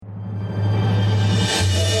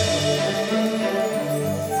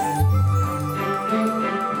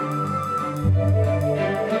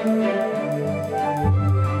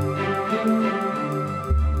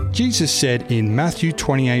Jesus said in Matthew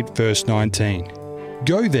 28 verse 19,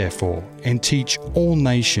 "Go therefore and teach all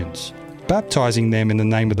nations, baptizing them in the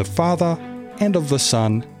name of the Father and of the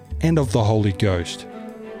Son and of the Holy Ghost."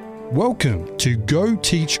 Welcome to Go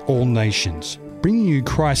Teach All Nations, bringing you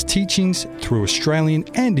Christ's teachings through Australian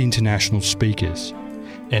and international speakers.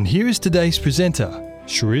 And here is today's presenter,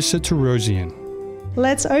 Sharissa Terosian.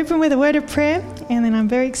 Let's open with a word of prayer, and then I'm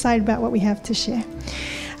very excited about what we have to share.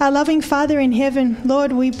 Our loving Father in heaven,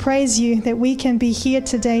 Lord, we praise you that we can be here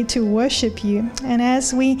today to worship you. And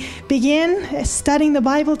as we begin studying the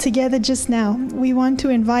Bible together just now, we want to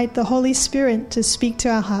invite the Holy Spirit to speak to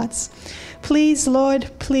our hearts. Please, Lord,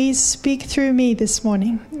 please speak through me this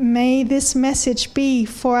morning. May this message be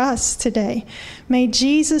for us today. May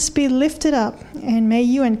Jesus be lifted up, and may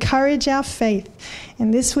you encourage our faith.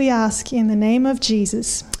 And this we ask in the name of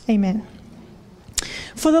Jesus. Amen.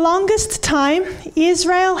 For the longest time,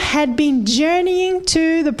 Israel had been journeying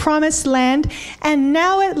to the promised land, and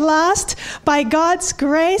now at last, by God's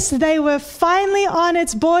grace, they were finally on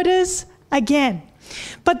its borders again.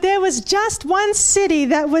 But there was just one city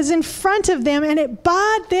that was in front of them, and it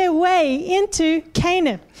barred their way into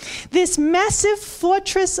Canaan. This massive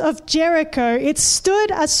fortress of Jericho, it stood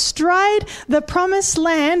astride the promised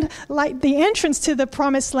land, like the entrance to the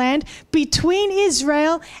promised land, between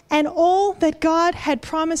Israel and all that God had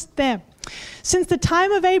promised them. Since the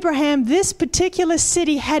time of Abraham, this particular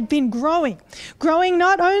city had been growing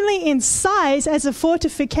not only in size as a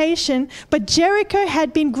fortification, but Jericho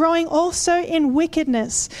had been growing also in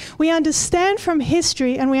wickedness. We understand from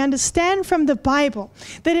history and we understand from the Bible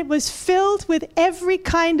that it was filled with every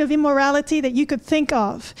kind of immorality that you could think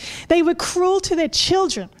of. They were cruel to their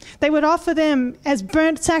children. They would offer them as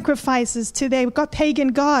burnt sacrifices to their pagan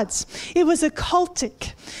gods. It was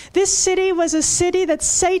occultic. This city was a city that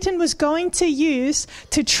Satan was going to use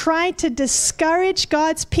to try to discourage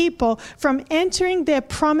God's people from entering their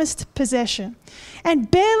promised possession.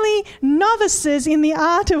 And barely novices in the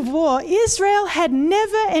art of war, Israel had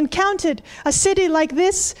never encountered a city like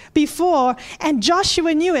this before, and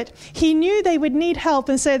Joshua knew it. He knew they would need help,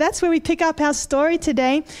 and so that's where we pick up our story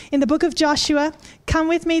today in the book of Joshua. Come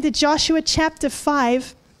with me to Joshua chapter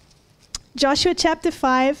 5. Joshua chapter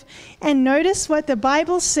 5, and notice what the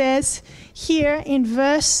Bible says here in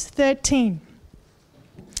verse 13.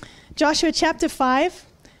 Joshua chapter 5,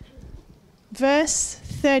 verse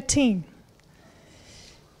 13.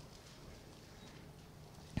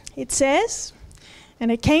 It says, "And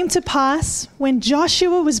it came to pass, when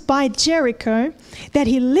Joshua was by Jericho, that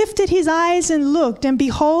he lifted his eyes and looked, and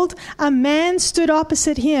behold, a man stood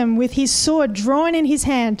opposite him with his sword drawn in his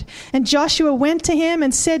hand. And Joshua went to him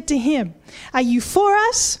and said to him, 'Are you for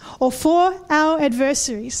us or for our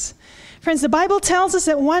adversaries?'" Friends, the Bible tells us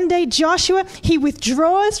that one day Joshua, he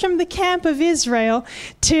withdraws from the camp of Israel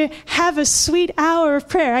to have a sweet hour of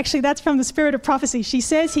prayer. Actually, that's from the spirit of prophecy. She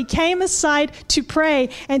says he came aside to pray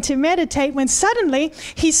and to meditate when suddenly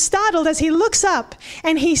he's startled as he looks up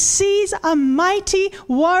and he sees a mighty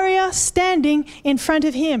warrior standing in front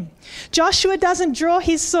of him. Joshua doesn't draw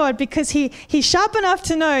his sword because he's sharp enough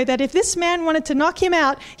to know that if this man wanted to knock him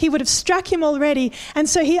out, he would have struck him already. And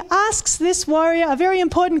so he asks this warrior a very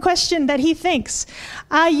important question that he thinks: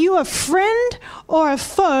 "Are you a friend or a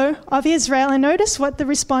foe of Israel?" And notice what the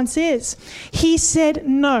response is. He said,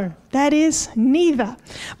 "No, that is neither.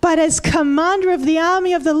 But as commander of the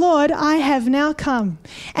army of the Lord, I have now come."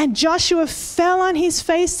 And Joshua fell on his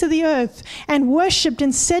face to the earth and worshipped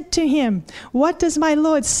and said to him, "What does my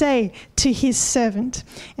Lord say to his servant?"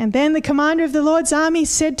 And then the commander of the Lord's army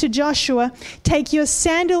said to Joshua, "Take your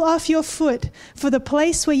sandal off your foot, for the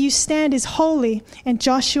place where you stand is holy." And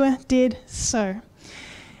Joshua did so.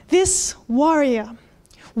 This warrior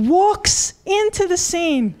walks into the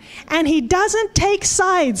scene, and he doesn't take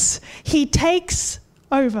sides, he takes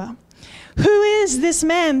over. Who is this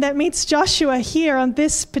man that meets Joshua here on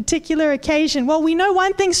this particular occasion? Well, we know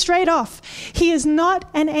one thing straight off. He is not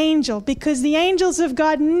an angel, because the angels of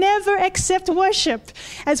God never accept worship.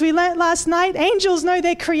 As we learned last night, angels know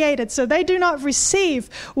they're created, so they do not receive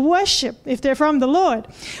worship if they're from the Lord.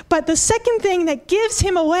 But the second thing that gives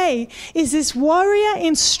him away is this warrior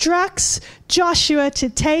instructs Joshua to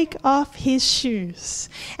take off his shoes.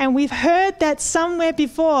 And we've heard that somewhere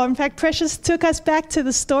before. In fact, Precious took us back to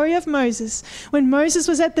the story of Moses. When Moses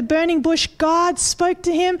was at the burning bush, God spoke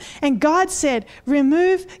to him and God said,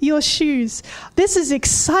 "Remove your shoes." This is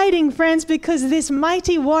exciting, friends, because this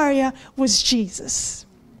mighty warrior was Jesus.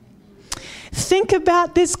 Think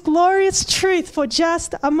about this glorious truth for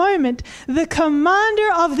just a moment. The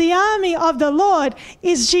commander of the army of the Lord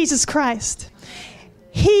is Jesus Christ.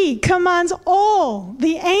 He commands all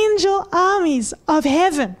the angel armies of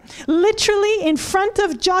heaven. Literally in front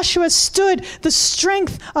of Joshua stood the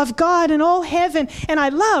strength of God and all heaven. And I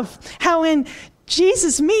love how when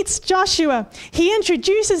Jesus meets Joshua, he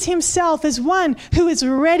introduces himself as one who is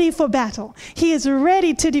ready for battle. He is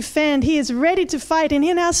ready to defend. He is ready to fight. And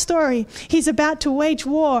in our story, he's about to wage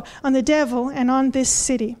war on the devil and on this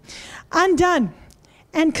city. Undone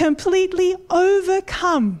and completely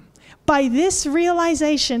overcome by this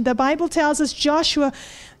realization, the Bible tells us Joshua,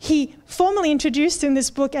 he formally introduced in this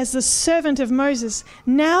book as the servant of Moses.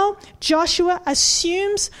 Now Joshua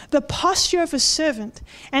assumes the posture of a servant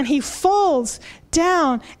and he falls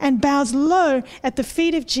down and bows low at the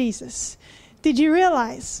feet of Jesus. Did you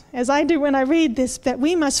realize, as I do when I read this, that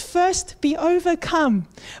we must first be overcome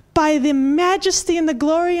by the majesty and the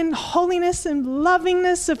glory and holiness and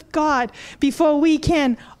lovingness of God before we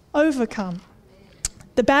can overcome?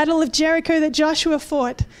 The battle of Jericho that Joshua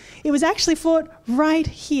fought, it was actually fought right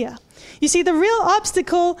here. You see, the real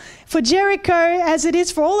obstacle for Jericho, as it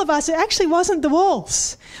is for all of us, it actually wasn't the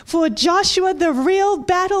walls. For Joshua, the real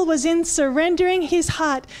battle was in surrendering his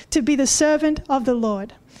heart to be the servant of the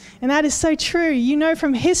Lord. And that is so true. You know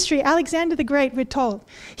from history, Alexander the Great, we're told,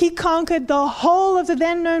 he conquered the whole of the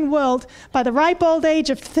then known world by the ripe old age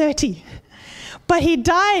of 30. But he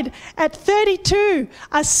died at 32,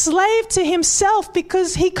 a slave to himself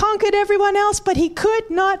because he conquered everyone else, but he could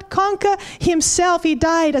not conquer himself. He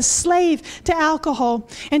died a slave to alcohol.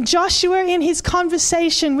 And Joshua, in his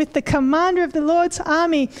conversation with the commander of the Lord's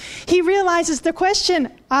army, he realizes the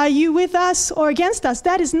question, are you with us or against us?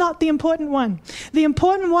 That is not the important one. The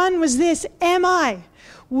important one was this, am I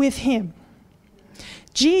with him?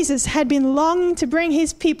 Jesus had been longing to bring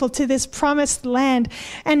his people to this promised land.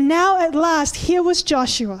 And now at last, here was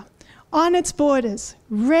Joshua on its borders,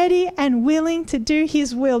 ready and willing to do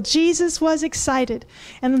his will. Jesus was excited.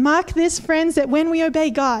 And mark this, friends, that when we obey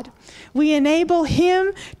God, we enable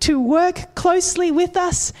him to work closely with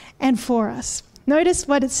us and for us. Notice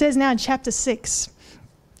what it says now in chapter 6.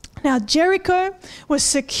 Now Jericho was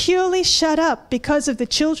securely shut up because of the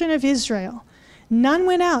children of Israel. None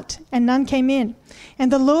went out and none came in.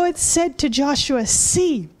 And the Lord said to Joshua,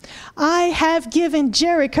 see, I have given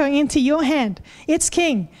Jericho into your hand, its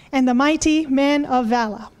king, and the mighty men of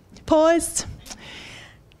valor. Paused.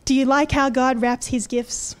 Do you like how God wraps his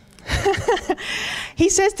gifts? He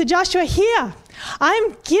says to Joshua, here,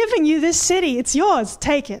 I'm giving you this city. It's yours.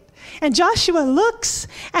 Take it. And Joshua looks,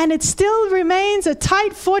 and it still remains a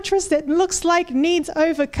tight fortress that looks like needs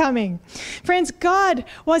overcoming. Friends, God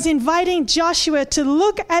was inviting Joshua to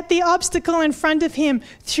look at the obstacle in front of him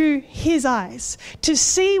through his eyes, to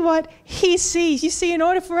see what he sees. You see, in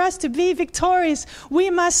order for us to be victorious, we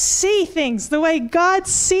must see things the way God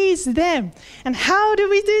sees them. And how do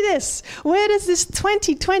we do this? Where does this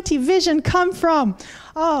 2020 vision come from?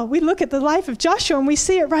 Oh, we look at the life of Joshua and we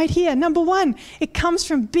see it right here. Number one, it comes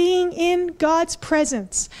from being in God's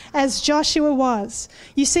presence as Joshua was.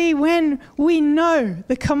 You see, when we know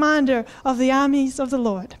the commander of the armies of the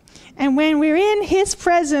Lord, and when we're in his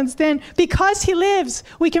presence, then because he lives,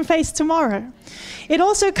 we can face tomorrow. It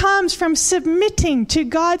also comes from submitting to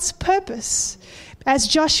God's purpose. As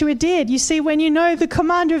Joshua did. You see, when you know the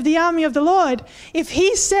commander of the army of the Lord, if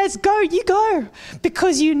he says go, you go,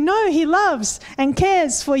 because you know he loves and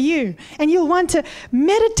cares for you. And you'll want to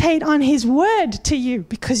meditate on his word to you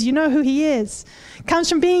because you know who he is. It comes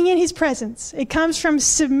from being in his presence. It comes from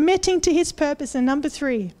submitting to his purpose. And number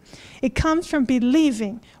three, it comes from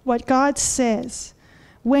believing what God says.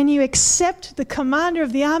 When you accept the commander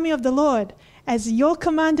of the army of the Lord as your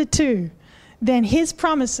commander too, then his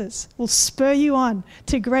promises will spur you on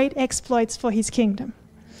to great exploits for his kingdom.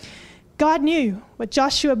 God knew what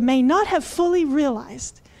Joshua may not have fully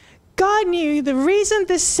realized. God knew the reason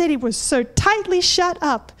this city was so tightly shut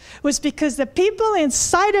up was because the people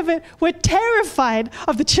inside of it were terrified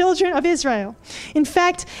of the children of Israel. In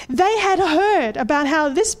fact, they had heard about how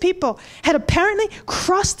this people had apparently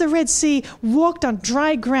crossed the Red Sea, walked on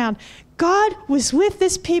dry ground. God was with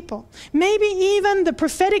this people. Maybe even the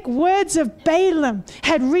prophetic words of Balaam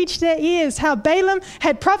had reached their ears, how Balaam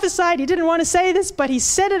had prophesied. He didn't want to say this, but he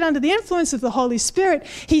said it under the influence of the Holy Spirit.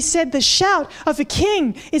 He said, the shout of a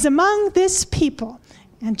king is among this people.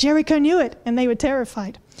 And Jericho knew it, and they were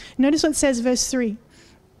terrified. Notice what it says, verse 3.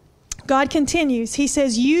 God continues. He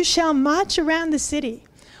says, you shall march around the city,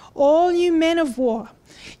 all you men of war.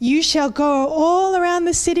 You shall go all around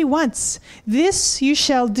the city once. This you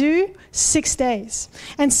shall do 6 days.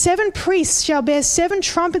 And 7 priests shall bear 7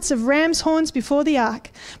 trumpets of ram's horns before the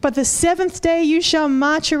ark. But the 7th day you shall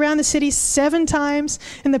march around the city 7 times,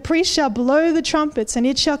 and the priests shall blow the trumpets. And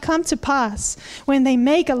it shall come to pass, when they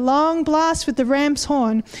make a long blast with the ram's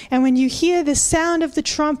horn, and when you hear the sound of the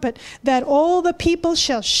trumpet, that all the people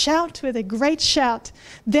shall shout with a great shout.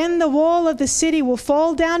 Then the wall of the city will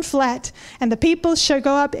fall down flat, and the people shall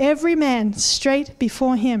go up every man straight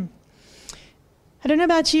before him. I don't know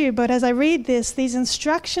about you, but as I read this, these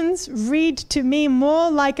instructions read to me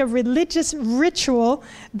more like a religious ritual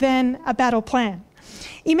than a battle plan.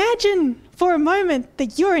 Imagine for a moment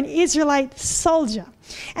that you're an Israelite soldier,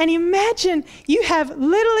 and imagine you have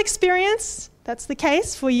little experience. That's the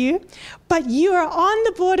case for you, but you are on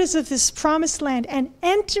the borders of this promised land, and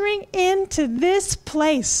entering into this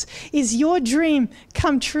place is your dream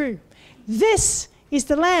come true. This is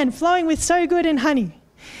the land flowing with so good and honey.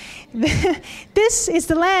 This is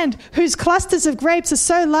the land whose clusters of grapes are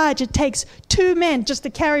so large it takes 2 men just to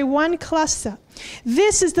carry 1 cluster.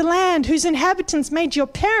 This is the land whose inhabitants made your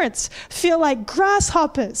parents feel like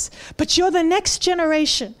grasshoppers, but you're the next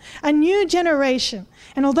generation, a new generation.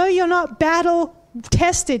 And although you're not battle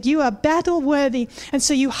tested, you are battle worthy. And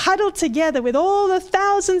so you huddle together with all the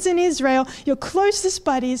thousands in Israel, your closest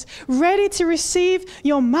buddies, ready to receive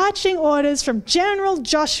your marching orders from General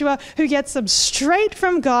Joshua, who gets them straight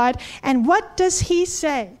from God. And what does he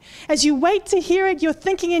say? As you wait to hear it, you're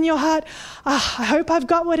thinking in your heart, I hope I've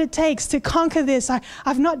got what it takes to conquer this.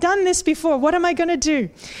 I've not done this before. What am I going to do?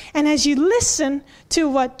 And as you listen to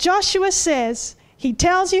what Joshua says, he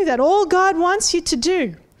tells you that all God wants you to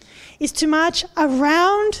do is to march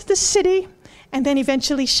around the city and then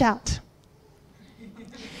eventually shout.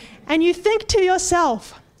 And you think to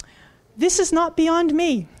yourself, this is not beyond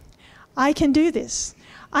me. I can do this.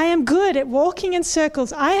 I am good at walking in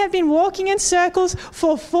circles. I have been walking in circles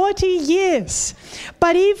for 40 years.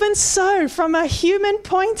 But even so, from a human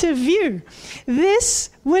point of view, this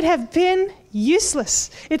would have been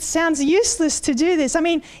useless. It sounds useless to do this. I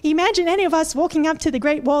mean, imagine any of us walking up to the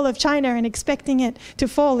Great Wall of China and expecting it to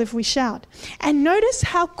fall if we shout. And notice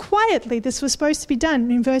how quietly this was supposed to be done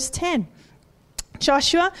in verse 10.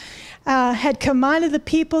 Joshua had commanded the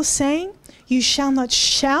people, saying, "You shall not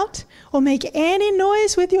shout or make any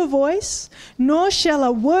noise with your voice, nor shall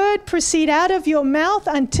a word proceed out of your mouth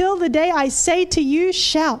until the day I say to you,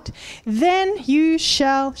 shout. Then you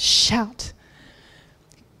shall shout."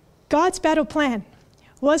 God's battle plan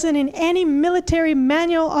wasn't in any military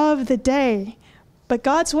manual of the day, but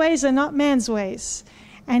God's ways are not man's ways.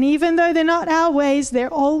 And even though they're not our ways,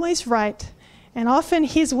 they're always right. And often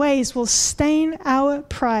his ways will stain our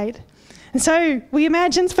pride. And so we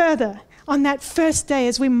imagine further. On that first day,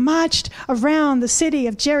 as we marched around the city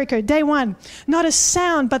of Jericho, day 1, not a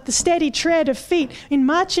sound but the steady tread of feet in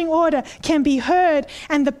marching order can be heard,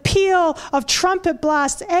 and the peal of trumpet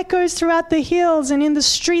blasts echoes throughout the hills and in the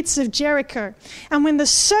streets of Jericho. And when the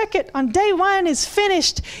circuit on day 1 is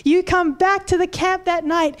finished, you come back to the camp that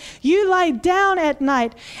night. You lie down at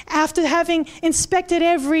night after having inspected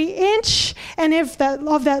every inch and of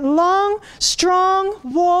that long, strong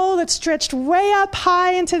wall that stretched way up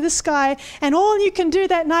high into the sky. And all you can do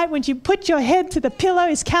that night when you put your head to the pillow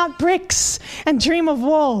is count bricks and dream of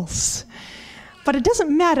walls. But it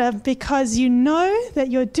doesn't matter, because you know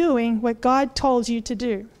that you're doing what God told you to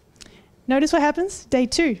do. Notice what happens. Day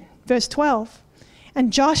 2, verse 12.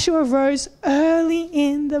 And Joshua rose early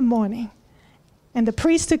in the morning, and the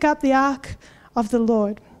priests took up the ark of the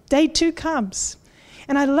Lord. Day 2 comes.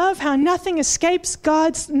 And I love how nothing escapes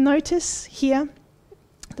God's notice here.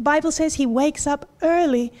 The Bible says he wakes up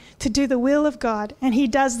early to do the will of God, and he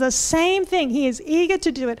does the same thing. He is eager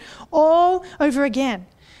to do it all over again.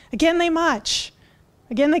 Again they march.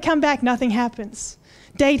 Again they come back, nothing happens.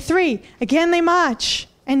 Day 3, again they march,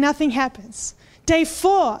 and nothing happens. Day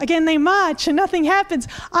 4, again they march, and nothing happens.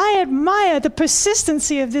 I admire the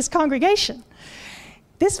persistency of this congregation.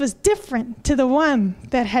 This was different to the one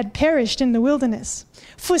that had perished in the wilderness.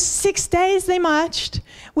 For 6 days they marched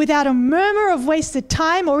without a murmur of wasted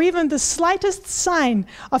time or even the slightest sign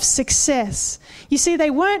of success. You see,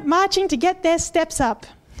 they weren't marching to get their steps up.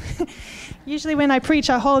 Usually when I preach,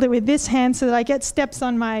 I hold it with this hand so that I get steps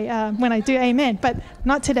on my when I do amen, but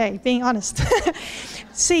not today, being honest.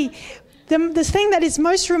 See, the thing that is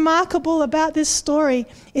most remarkable about this story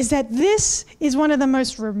is that this is one of the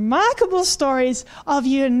most remarkable stories of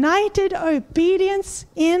united obedience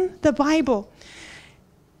in the Bible.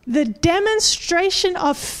 The demonstration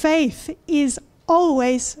of faith is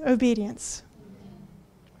always obedience.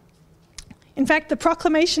 In fact, the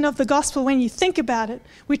proclamation of the gospel, when you think about it,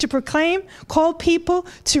 we're to proclaim, call people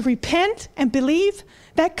to repent and believe,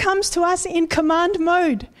 That comes to us in command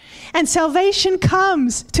mode. And salvation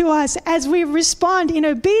comes to us as we respond in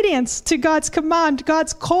obedience to God's command,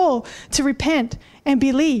 God's call to repent and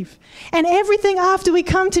believe. And everything after we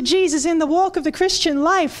come to Jesus in the walk of the Christian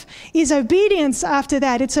life is obedience after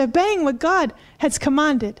that. It's obeying what God has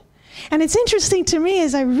commanded. And it's interesting to me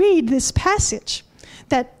as I read this passage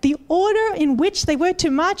that the order in which they were to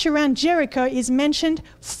march around Jericho is mentioned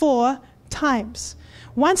 4 times.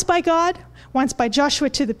 Once by God, once by Joshua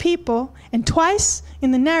to the people, and twice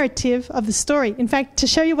in the narrative of the story. In fact, to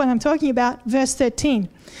show you what I'm talking about, verse 13.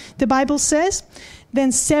 The Bible says,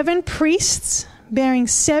 "Then 7 priests bearing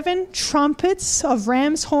 7 trumpets of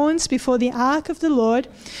ram's horns before the ark of the Lord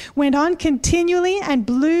went on continually and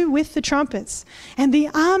blew with the trumpets. And the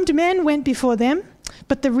armed men went before them,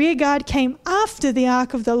 but the rear guard came after the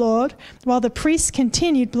ark of the Lord, while the priests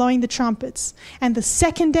continued blowing the trumpets. And the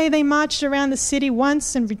second day they marched around the city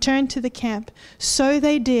once and returned to the camp. So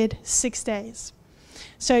they did 6 days."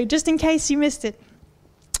 So just in case you missed it,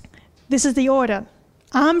 this is the order.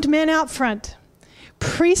 Armed men out front,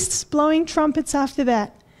 priests blowing trumpets after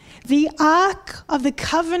that, the ark of the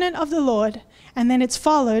covenant of the Lord, and then it's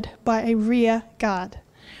followed by a rear guard.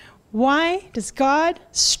 Why does God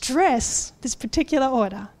stress this particular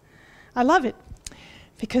order? I love it.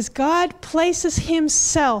 Because God places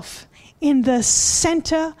himself in the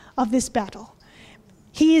center of this battle.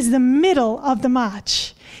 He is the middle of the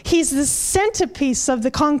march. He's the centerpiece of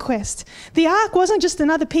the conquest. The ark wasn't just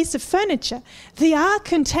another piece of furniture. The ark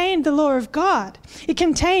contained the law of God. It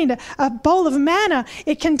contained a bowl of manna.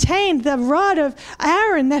 It contained the rod of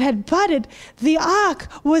Aaron that had budded. The ark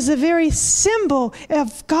was a very symbol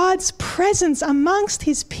of God's presence amongst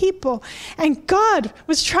his people. And God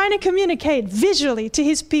was trying to communicate visually to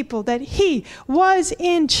his people that he was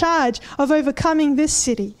in charge of overcoming this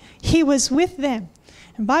city. He was with them.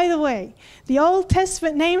 And by the way, the Old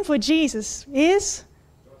Testament name for Jesus is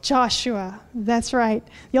Joshua. That's right.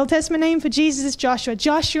 The Old Testament name for Jesus is Joshua.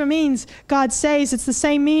 Joshua means God saves. It's the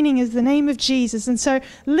same meaning as the name of Jesus. And so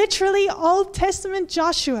literally Old Testament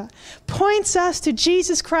Joshua points us to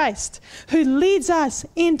Jesus Christ, who leads us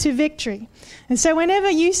into victory. And so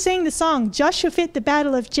whenever you sing the song, Joshua fit the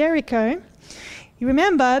battle of Jericho, you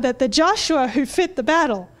remember that the Joshua who fit the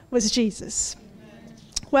battle was Jesus.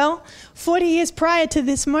 Well, 40 years prior to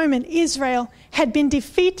this moment, Israel had been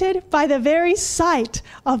defeated by the very sight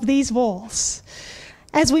of these walls.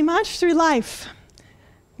 As we march through life,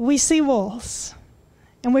 we see walls.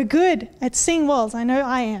 And we're good at seeing walls. I know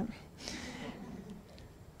I am.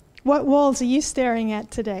 What walls are you staring at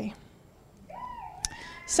today?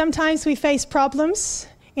 Sometimes we face problems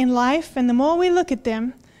in life, and the more we look at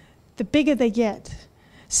them, the bigger they get.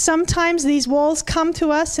 Sometimes these walls come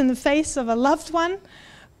to us in the face of a loved one,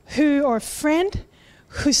 or a friend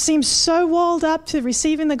who seems so walled up to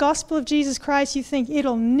receiving the gospel of Jesus Christ, you think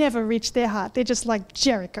it'll never reach their heart. They're just like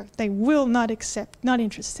Jericho. They will not accept, not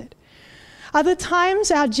interested. Other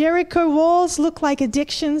times, our Jericho walls look like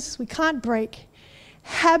addictions we can't break,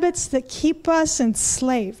 habits that keep us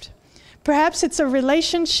enslaved. Perhaps it's a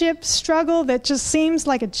relationship struggle that just seems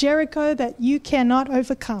like a Jericho that you cannot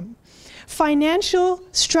overcome. Financial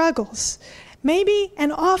struggles, maybe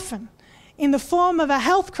and often, in the form of a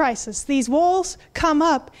health crisis. These walls come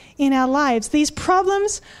up in our lives. These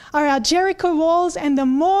problems are our Jericho walls, and the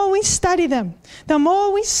more we study them, the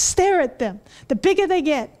more we stare at them, the bigger they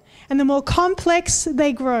get, and the more complex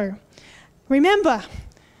they grow. Remember,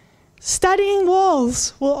 studying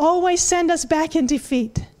walls will always send us back in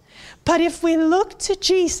defeat. But if we look to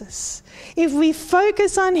Jesus, if we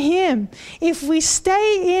focus on him, if we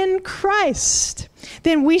stay in Christ,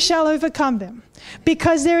 then we shall overcome them.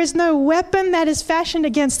 Because there is no weapon that is fashioned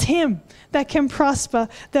against him that can prosper.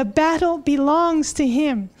 The battle belongs to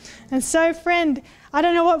him. And so, friend, I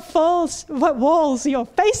don't know what walls you're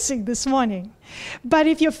facing this morning. But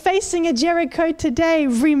if you're facing a Jericho today,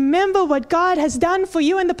 remember what God has done for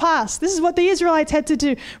you in the past. This is what the Israelites had to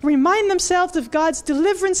do. Remind themselves of God's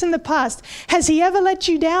deliverance in the past. Has he ever let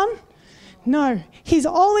you down? No. He's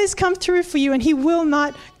always come through for you, and he won't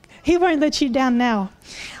let you down now.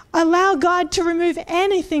 Allow God to remove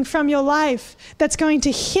anything from your life that's going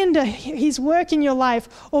to hinder his work in your life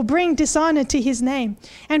or bring dishonor to his name.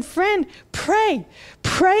 And friend, pray.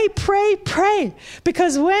 Pray, pray, pray.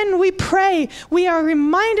 Because when we pray, we are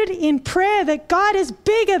reminded in prayer that God is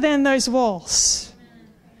bigger than those walls.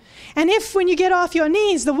 And if when you get off your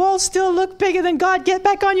knees, the walls still look bigger than God, get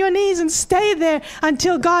back on your knees and stay there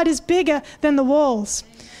until God is bigger than the walls.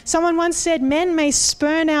 Someone once said, men may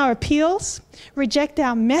spurn our appeals, reject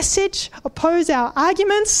our message, oppose our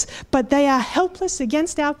arguments, but they are helpless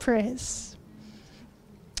against our prayers.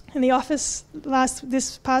 in the office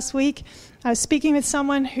this past week. I was speaking with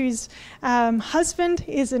someone whose husband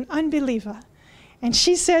is an unbeliever. And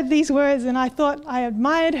she said these words, and I thought I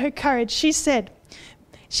admired her courage. She said,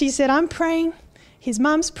 I'm praying, his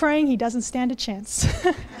mum's praying, he doesn't stand a chance.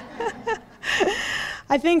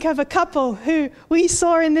 I think of a couple who we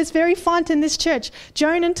saw in this very font in this church,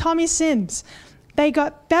 Joan and Tommy Sims. They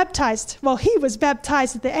got baptized. Well, he was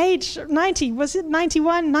baptized at the age 90. Was it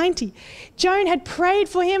 91? 90. Joan had prayed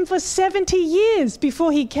for him for 70 years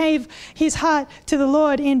before he gave his heart to the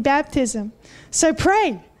Lord in baptism. So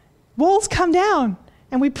pray. Walls come down,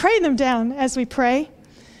 and we pray them down as we pray.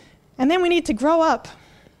 And then we need to grow up.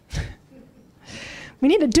 We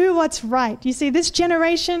need to do what's right. You see, this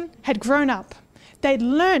generation had grown up. They'd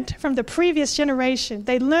learnt from the previous generation.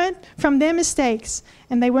 They learnt from their mistakes,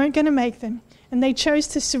 and they weren't going to make them. And they chose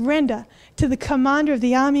to surrender to the commander of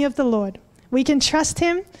the army of the Lord. We can trust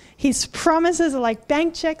him. His promises are like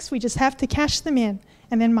bank checks. We just have to cash them in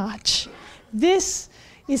and then march. This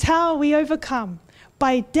is how we overcome.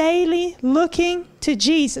 By daily looking to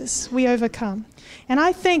Jesus, we overcome. And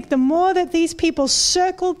I think the more that these people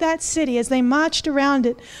circled that city as they marched around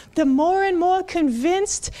it, the more and more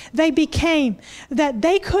convinced they became that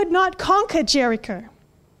they could not conquer Jericho,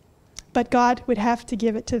 but God would have to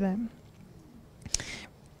give it to them.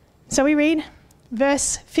 So we read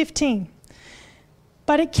verse 15.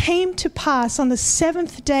 But it came to pass on the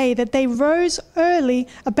 7th day that they rose early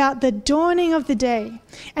about the dawning of the day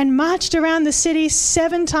and marched around the city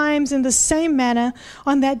 7 times in the same manner.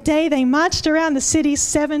 On that day they marched around the city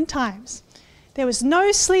 7 times. There was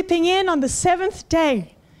no sleeping in on the 7th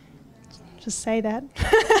day. Just say that.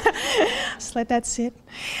 Just let that sit.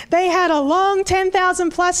 They had a long 10,000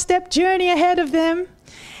 plus step journey ahead of them,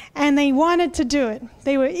 and they wanted to do it.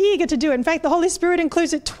 They were eager to do it. In fact, the Holy Spirit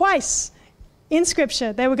includes it twice in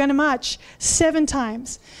Scripture. They were going to march 7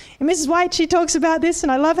 times. And Mrs. White, she talks about this,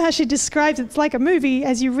 and I love how she describes it. It's like a movie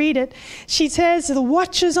as you read it. She says, the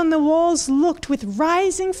watchers on the walls looked with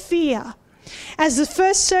rising fear as the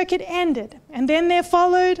first circuit ended. And then there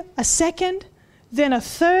followed a second, then a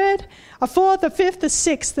third, a fourth, a fifth, a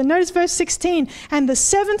sixth. And notice verse 16. And the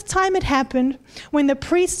 7th time it happened, when the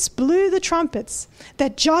priests blew the trumpets,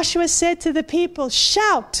 that Joshua said to the people,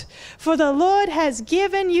 shout, for the Lord has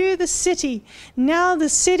given you the city. Now the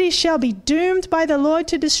city shall be doomed by the Lord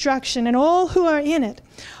to destruction, and all who are in it.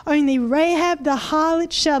 Only Rahab the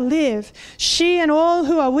harlot shall live, she and all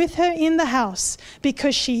who are with her in the house,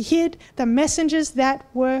 because she hid the messengers that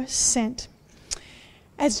were sent.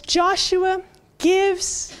 As Joshua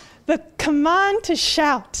gives the command to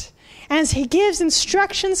shout, as he gives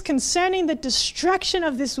instructions concerning the destruction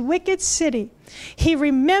of this wicked city, he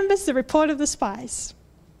remembers the report of the spies.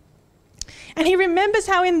 And he remembers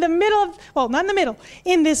how in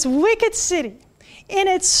this wicked city, in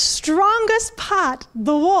its strongest part,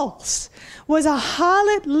 the walls, was a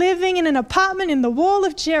harlot living in an apartment in the wall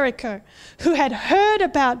of Jericho who had heard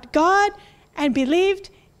about God and believed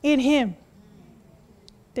in him.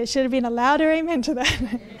 There should have been a louder amen to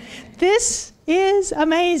that. This is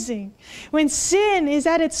amazing. When sin is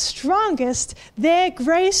at its strongest, their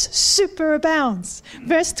grace superabounds.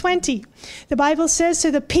 Verse 20, the Bible says,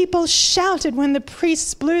 so the people shouted when the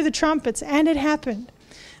priests blew the trumpets, and it happened.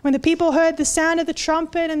 When the people heard the sound of the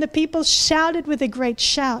trumpet, and the people shouted with a great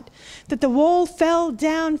shout, that the wall fell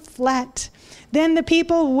down flat. Then the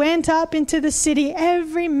people went up into the city,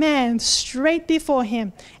 every man straight before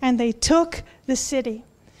him, and they took the city.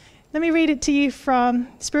 Let me read it to you from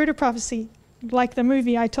Spirit of Prophecy, like the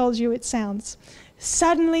movie I told you it sounds.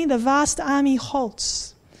 Suddenly the vast army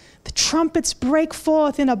halts. The trumpets break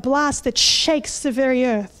forth in a blast that shakes the very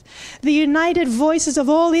earth. The united voices of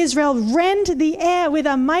all Israel rend the air with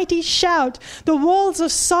a mighty shout. The walls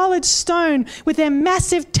of solid stone with their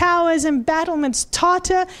massive towers and battlements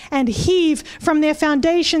totter and heave from their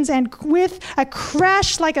foundations, and with a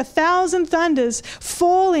crash like 1,000 thunders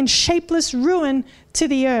fall in shapeless ruin to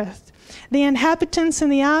the earth. The inhabitants and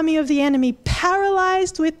the army of the enemy,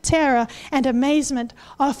 paralyzed with terror and amazement,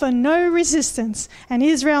 offer no resistance, and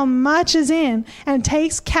Israel marches in and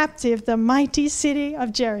takes captive the mighty city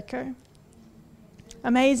of Jericho.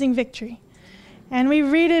 Amazing victory. And we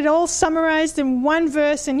read it all summarized in one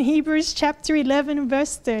verse in Hebrews chapter 11,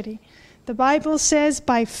 verse 30. The Bible says,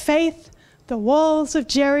 by faith the walls of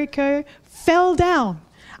Jericho fell down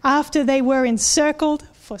after they were encircled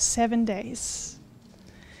for 7 days.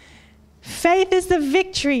 Faith is the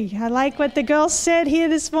victory. I like what the girls said here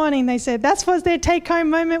this morning. They said that's what their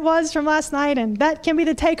take-home moment was from last night, and that can be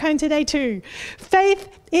the take-home today too.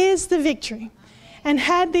 Faith is the victory. And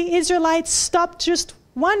had the Israelites stopped just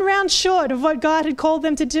one round short of what God had called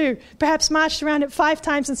them to do, perhaps marched around it 5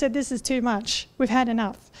 times and said, this is too much, we've had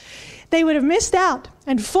enough. They would have missed out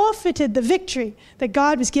and forfeited the victory that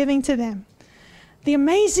God was giving to them. The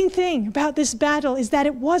amazing thing about this battle is that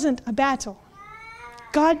it wasn't a battle.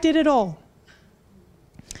 God did it all.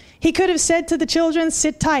 He could have said to the children,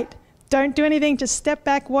 sit tight, don't do anything, just step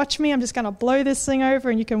back, watch me, I'm just going to blow this thing over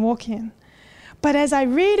and you can walk in. But as I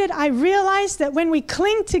read it, I realize that when we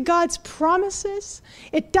cling to God's promises,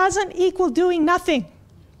 it doesn't equal doing nothing.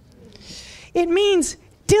 It means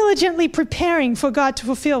diligently preparing for God to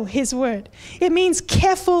fulfill His word. It means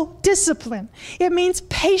careful discipline. It means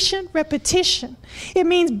patient repetition. It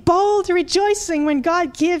means bold rejoicing when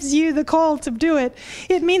God gives you the call to do it.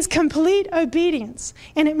 It means complete obedience.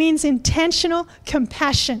 And it means intentional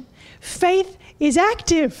compassion. Faith is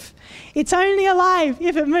active. It's only alive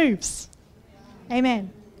if it moves.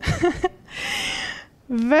 Amen.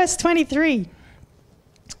 Verse 23.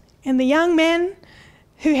 And the young men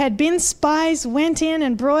who had been spies went in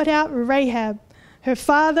and brought out Rahab, her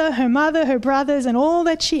father, her mother, her brothers, and all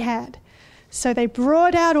that she had. So they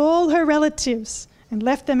brought out all her relatives and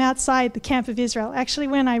left them outside the camp of Israel. Actually,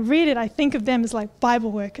 when I read it, I think of them as like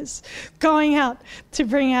Bible workers going out to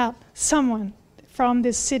bring out someone from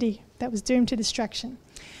this city that was doomed to destruction.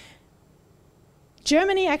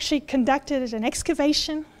 Germany actually conducted an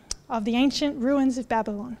excavation of the ancient ruins of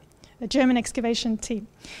Babylon, a German excavation team.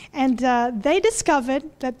 And they discovered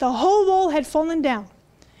that the whole wall had fallen down,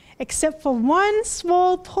 except for one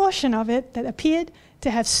small portion of it that appeared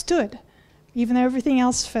to have stood, even though everything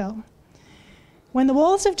else fell. When the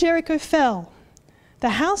walls of Jericho fell,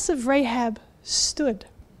 the house of Rahab stood.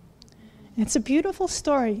 And it's a beautiful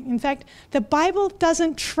story. In fact, the Bible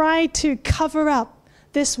doesn't try to cover up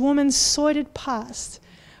this woman's sordid past.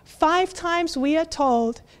 5 times we are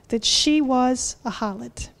told that she was a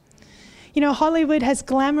harlot. You know, Hollywood has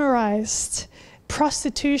glamorized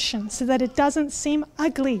prostitution so that it doesn't seem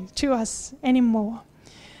ugly to us anymore.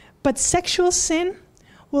 But sexual sin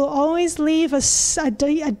will always leave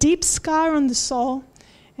a deep scar on the soul.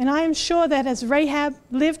 And I am sure that as Rahab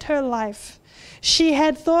lived her life, she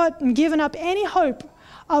had thought and given up any hope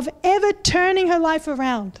of ever turning her life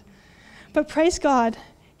around. But praise God,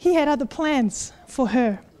 He had other plans for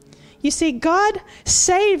her. You see, God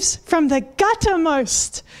saves from the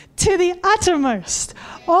guttermost to the uttermost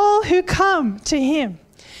all who come to Him.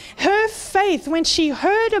 Her faith, when she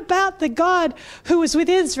heard about the God who was with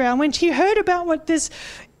Israel, when she heard about what this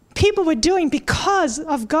people were doing because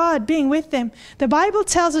of God being with them, the Bible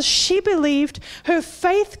tells us she believed. Her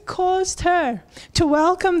faith caused her to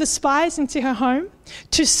welcome the spies into her home,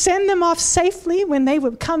 to send them off safely when they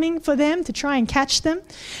were coming for them to try and catch them.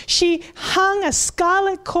 She hung a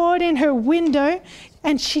scarlet cord in her window,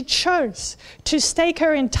 and she chose to stake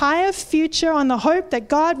her entire future on the hope that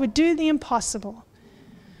God would do the impossible.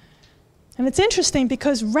 And it's interesting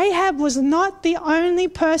because Rahab was not the only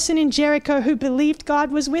person in Jericho who believed God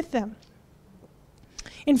was with them.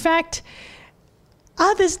 In fact,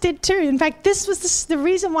 others did too. In fact, this was the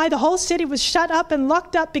reason why the whole city was shut up and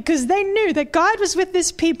locked up, because they knew that God was with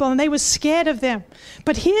this people and they were scared of them.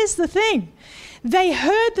 But here's the thing. They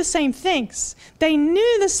heard the same things. They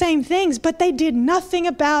knew the same things, but they did nothing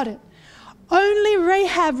about it. Only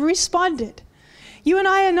Rahab responded. You and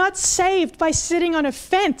I are not saved by sitting on a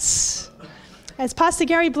fence. As Pastor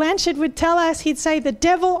Gary Blanchard would tell us, he'd say, the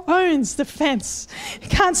devil owns the fence. You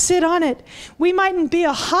can't sit on it. We mightn't be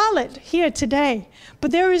a harlot here today, but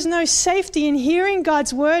there is no safety in hearing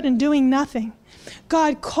God's word and doing nothing.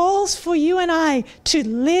 God calls for you and I to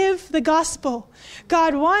live the gospel.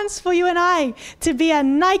 God wants for you and I to be a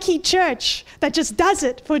Nike church that just does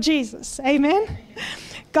it for Jesus. Amen?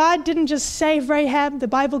 God didn't just save Rahab. The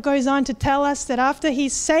Bible goes on to tell us that after He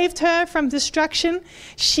saved her from destruction,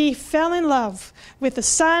 she fell in love with the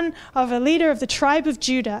son of a leader of the tribe of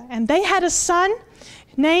Judah. And they had a son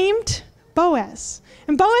named Boaz.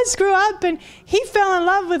 And Boaz grew up and he fell in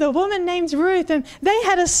love with a woman named Ruth. And they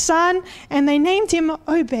had a son and they named him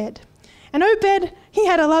Obed. And Obed, he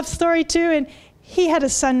had a love story too. And he had a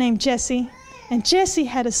son named Jesse. And Jesse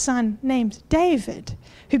had a son named David,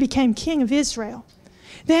 who became king of Israel.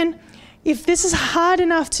 Then, if this is hard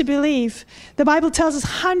enough to believe, the Bible tells us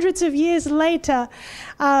hundreds of years later,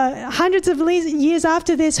 years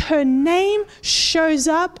after this, her name shows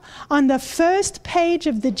up on the first page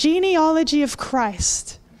of the genealogy of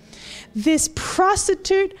Christ. This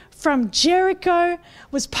prostitute from Jericho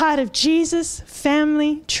was part of Jesus'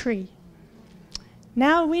 family tree.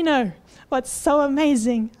 Now we know what's so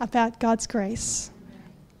amazing about God's grace.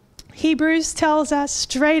 Hebrews tells us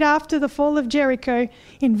straight after the fall of Jericho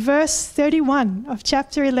in verse 31 of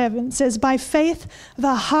chapter 11, says, by faith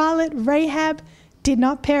the harlot Rahab did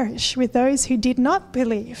not perish with those who did not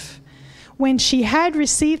believe when she had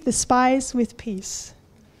received the spies with peace.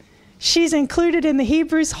 She's included in the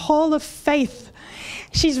Hebrews Hall of Faith.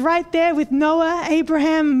 She's right there with Noah,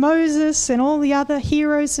 Abraham, Moses, and all the other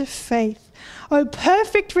heroes of faith. Oh,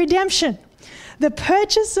 perfect redemption, the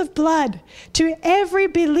purchase of blood, to every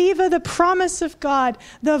believer the promise of God,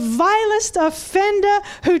 the vilest offender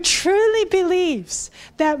who truly believes,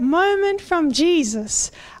 that moment from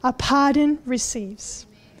Jesus, a pardon receives.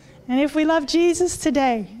 And if we love Jesus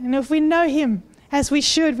today, and if we know him as we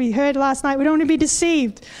should, we heard last night, we don't want to be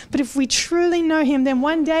deceived, but if we truly know him, then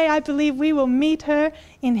one day I believe we will meet her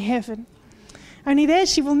in heaven. Only there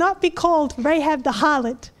she will not be called Rahab the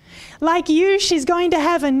harlot. Like you, she's going to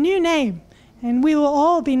have a new name, and we will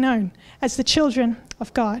all be known as the children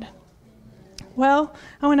of God. Well,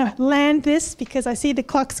 I want to land this because I see the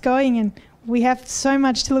clock's going and we have so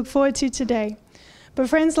much to look forward to today. But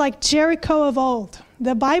friends, like Jericho of old,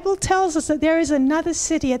 the Bible tells us that there is another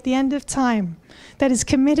city at the end of time that is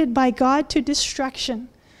committed by God to destruction.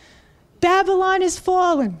 Babylon is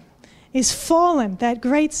fallen, that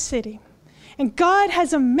great city. And God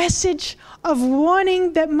has a message of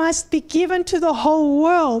warning that must be given to the whole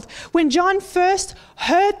world. When John first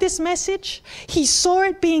heard this message, he saw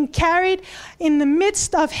it being carried in the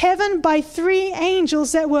midst of heaven by 3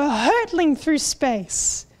 angels that were hurtling through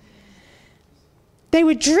space. They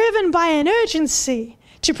were driven by an urgency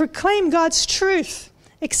to proclaim God's truth,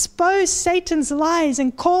 expose Satan's lies,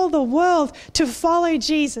 and call the world to follow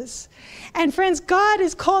Jesus. And friends, God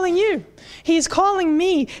is calling you. He is calling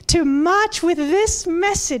me to march with this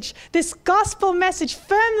message, this gospel message,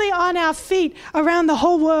 firmly on our feet around the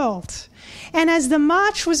whole world. And as the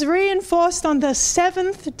march was reinforced on the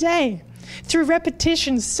 7th day, through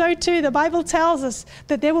repetition, so too the Bible tells us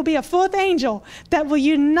that there will be a 4th angel that will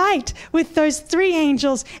unite with those 3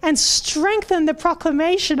 angels and strengthen the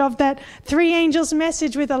proclamation of that 3 angels'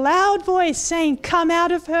 message with a loud voice saying, come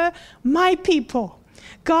out of her, my people.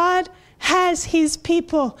 God has his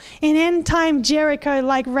people in end-time Jericho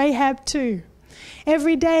like Rahab too.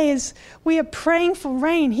 Every day as we are praying for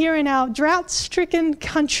rain here in our drought-stricken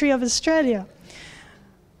country of Australia,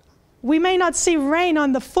 we may not see rain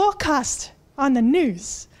on the forecast on the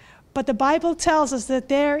news, but the Bible tells us that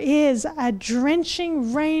there is a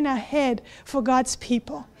drenching rain ahead for God's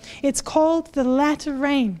people. It's called the latter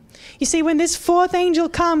rain. You see, when this 4th angel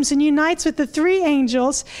comes and unites with the 3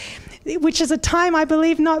 angels, which is a time, I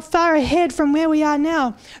believe, not far ahead from where we are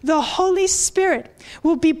now, the Holy Spirit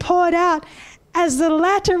will be poured out as the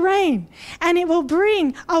latter rain, and it will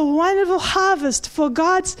bring a wonderful harvest for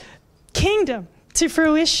God's kingdom to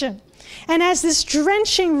fruition. And as this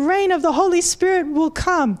drenching rain of the Holy Spirit will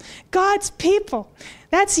come, God's people,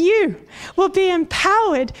 that's you, will be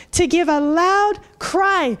empowered to give a loud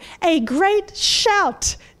cry, a great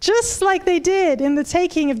shout, just like they did in the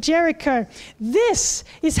taking of Jericho. This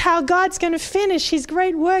is how God's going to finish his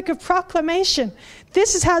great work of proclamation.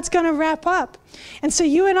 This is how it's going to wrap up. And so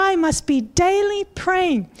you and I must be daily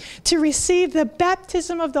praying to receive the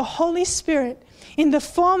baptism of the Holy Spirit in the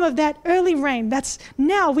form of that early rain. That's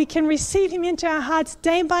now we can receive him into our hearts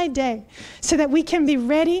day by day so that we can be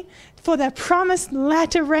ready for the promised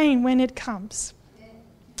latter rain when it comes.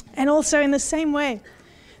 And also in the same way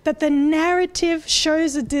that the narrative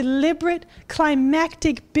shows a deliberate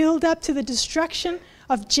climactic build-up to the destruction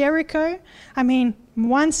of Jericho. I mean,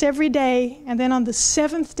 once every day, and then on the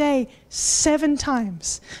 7th day, 7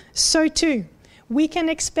 times. So too, we can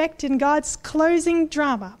expect in God's closing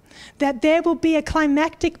drama that there will be a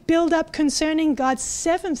climactic build-up concerning God's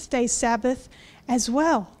 7th day Sabbath as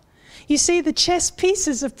well. You see, the chess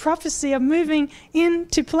pieces of prophecy are moving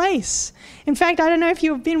into place. In fact, I don't know if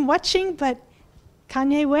you've been watching, but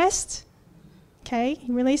Kanye West, he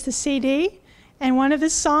released a CD, and one of the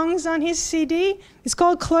songs on his CD is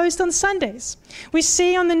called Closed on Sundays. We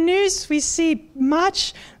see on the news, we see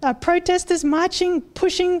protesters marching,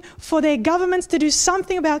 pushing for their governments to do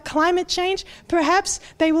something about climate change. Perhaps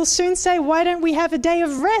they will soon say, why don't we have a day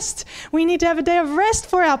of rest? We need to have a day of rest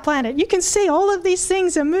for our planet. You can see all of these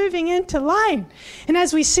things are moving into line. And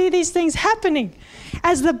as we see these things happening,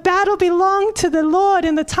 as the battle belonged to the Lord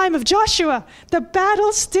in the time of Joshua, the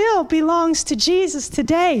battle still belongs to Jesus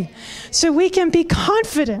today. So we can be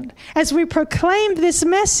confident as we proclaim this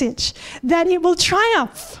message that it will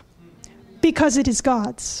triumph because it is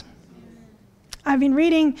God's. I've been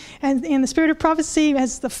reading in the spirit of prophecy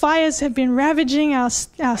as the fires have been ravaging our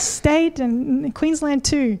state and Queensland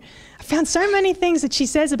too. I found so many things that she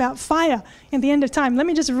says about fire in the end of time. Let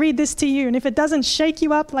me just read this to you. And if it doesn't shake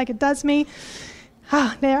you up like it does me,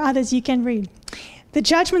 there are others you can read. The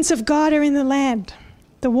judgments of God are in the land,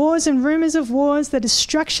 the wars and rumors of wars, the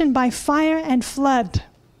destruction by fire and flood.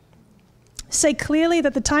 Say clearly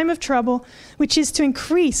that the time of trouble, which is to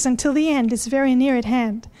increase until the end, is very near at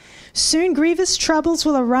hand. Soon grievous troubles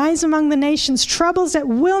will arise among the nations, troubles that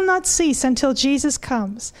will not cease until Jesus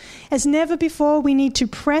comes. As never before, we need to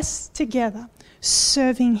press together,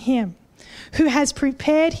 serving him, who has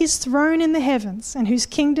prepared his throne in the heavens and whose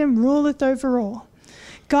kingdom ruleth over all.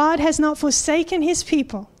 God has not forsaken his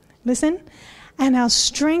people. Listen, and our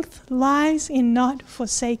strength lies in not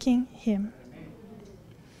forsaking him.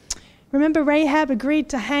 Remember, Rahab agreed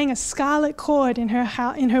to hang a scarlet cord in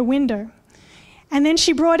her window. And then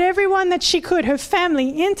she brought everyone that she could, her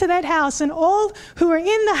family, into that house, and all who were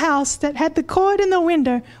in the house that had the cord in the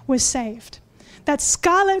window were saved. That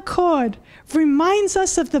scarlet cord reminds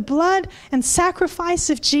us of the blood and sacrifice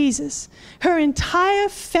of Jesus. Her entire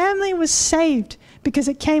family was saved because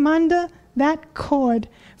it came under that cord.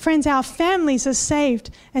 Friends, our families are saved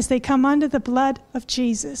as they come under the blood of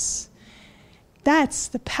Jesus. That's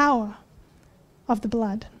the power of the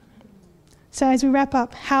blood. So as we wrap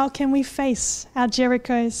up, how can we face our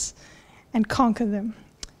Jerichos and conquer them?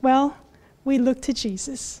 Well, we look to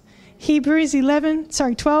Jesus. Hebrews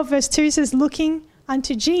 12 verse 2 says, looking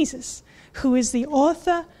unto Jesus, who is the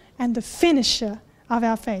author and the finisher of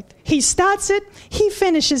our faith. He starts it, he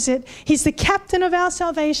finishes it. He's the captain of our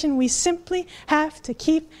salvation. We simply have to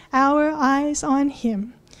keep our eyes on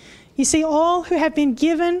him. You see, all who have been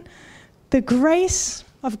given the grace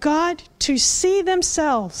of God to see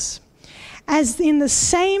themselves as in the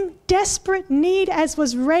same desperate need as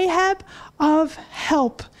was Rahab of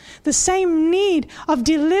help, the same need of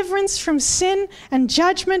deliverance from sin and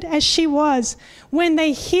judgment as she was. When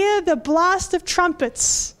they hear the blast of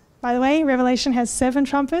trumpets, by the way, Revelation has 7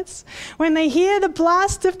 trumpets. When they hear the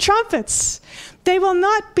blast of trumpets, they will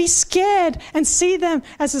not be scared and see them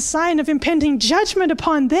as a sign of impending judgment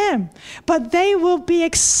upon them, but they will be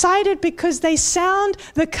excited because they sound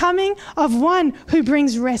the coming of one who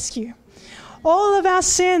brings rescue. All of our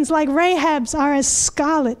sins, like Rahab's, are as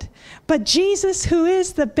scarlet. But Jesus, who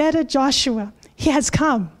is the better Joshua, he has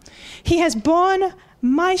come. He has borne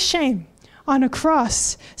my shame on a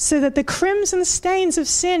cross so that the crimson stains of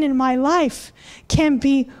sin in my life can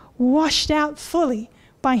be washed out fully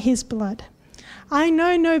by his blood. I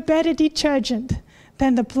know no better detergent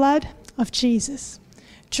than the blood of Jesus.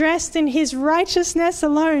 Dressed in his righteousness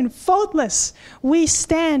alone, faultless, we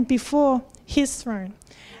stand before his throne.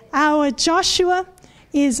 Our Joshua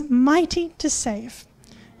is mighty to save.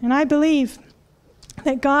 And I believe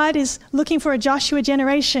that God is looking for a Joshua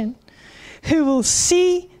generation who will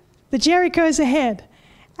see the Jerichos ahead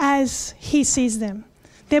as he sees them.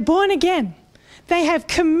 They're born again. They have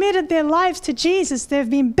committed their lives to Jesus. They've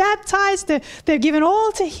been baptized. They've given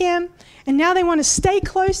all to him. And now they want to stay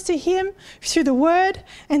close to him through the word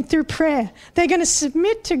and through prayer. They're going to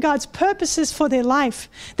submit to God's purposes for their life.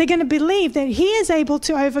 They're going to believe that he is able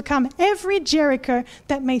to overcome every Jericho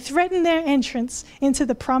that may threaten their entrance into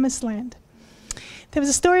the promised land. There was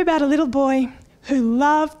a story about a little boy who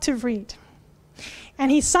loved to read. And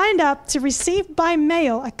he signed up to receive by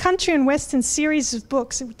mail a country and western series of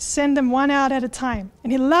books. It would send them one out at a time.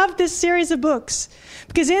 And he loved this series of books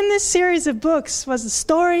because in this series of books was the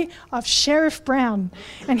story of Sheriff Brown.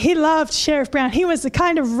 And he loved Sheriff Brown. He was the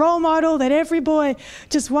kind of role model that every boy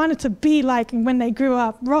just wanted to be like when they grew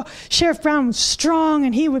up. Sheriff Brown was strong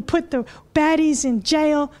and he would put the baddies in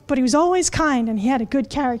jail, but he was always kind and he had a good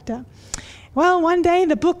character. Well, one day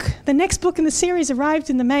the next book in the series arrived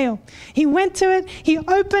in the mail. He went to it, he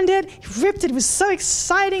opened it, he ripped it. It was so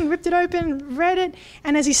exciting, ripped it open, read it.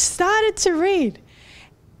 And as he started to read,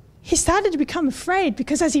 he started to become afraid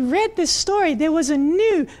because as he read this story, there was a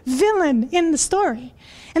new villain in the story.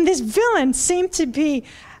 And this villain seemed to be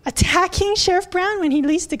attacking Sheriff Brown when he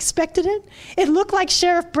least expected it. It looked like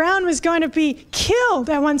Sheriff Brown was going to be killed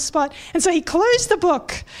at one spot. And so he closed the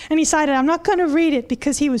book and he decided, I'm not going to read it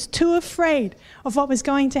because he was too afraid of what was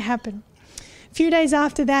going to happen. A few days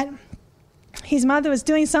after that, his mother was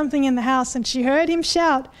doing something in the house and she heard him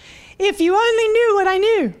shout, "If you only knew what I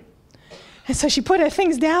knew." And so she put her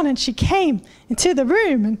things down and she came into the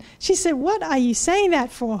room and she said, "What are you saying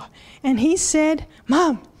that for?" And he said,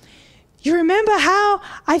 "Mom, you remember how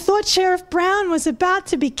I thought Sheriff Brown was about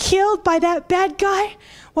to be killed by that bad guy?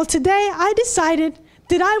 Well, today I decided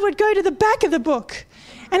that I would go to the back of the book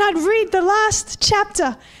and I'd read the last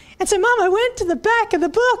chapter." And so, Mom, I went to the back of the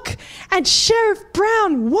book and Sheriff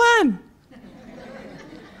Brown won.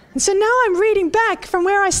 And so now I'm reading back from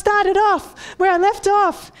where I started off, where I left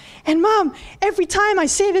off. And Mom, every time I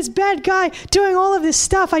see this bad guy doing all of this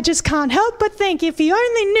stuff, I just can't help but think, if he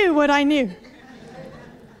only knew what I knew.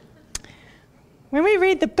 When we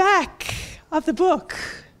read the back of the book,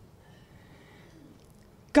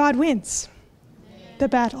 God wins the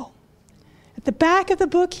battle. At the back of the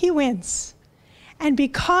book, he wins. And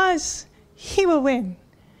because he will win,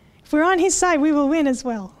 if we're on his side, we will win as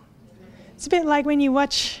well. It's a bit like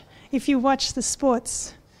if you watch the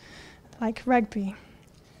sports, like rugby,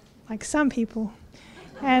 like some people.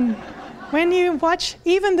 And when you watch,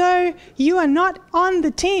 even though you are not on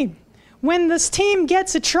the team, when this team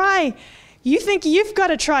gets a try, you think you've got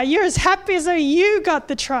a try. You're as happy as though you got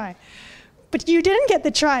the try. But you didn't get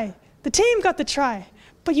the try. The team got the try.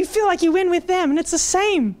 But you feel like you win with them. And it's the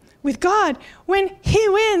same with God. When he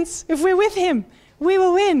wins, if we're with him, we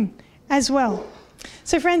will win as well.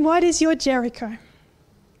 So friend, what is your Jericho?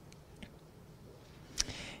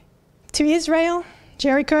 To Israel,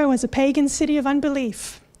 Jericho was a pagan city of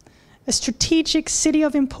unbelief, a strategic city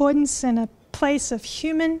of importance, and a place of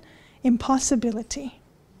human impossibility.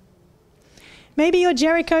 Maybe your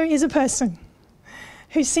Jericho is a person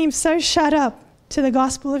who seems so shut up to the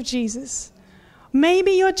gospel of Jesus.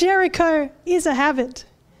 Maybe your Jericho is a habit.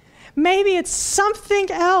 Maybe it's something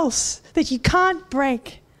else that you can't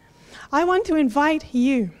break. I want to invite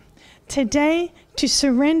you today to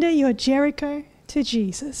surrender your Jericho to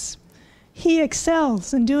Jesus. He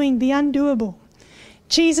excels in doing the undoable.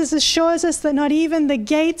 Jesus assures us that not even the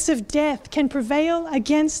gates of death can prevail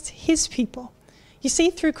against his people. You see,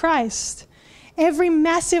 through Christ, every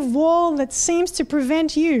massive wall that seems to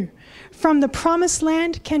prevent you from the promised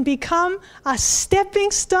land can become a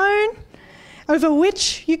stepping stone over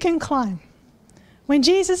which you can climb. When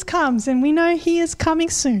Jesus comes, and we know he is coming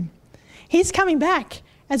soon, he's coming back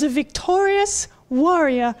as a victorious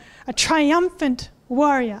warrior, a triumphant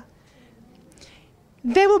warrior.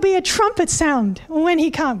 There will be a trumpet sound when he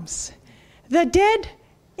comes. The dead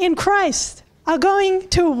in Christ are going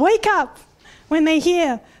to wake up when they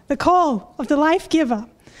hear the call of the life giver.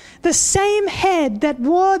 The same head that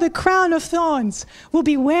wore the crown of thorns will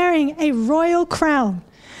be wearing a royal crown.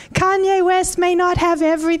 Kanye West may not have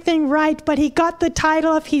everything right, but he got the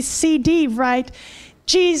title of his CD right.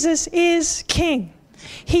 Jesus is King.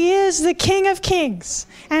 He is the King of Kings,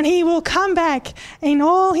 and he will come back in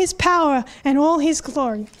all his power and all his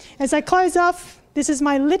glory. As I close off, this is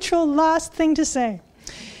my literal last thing to say.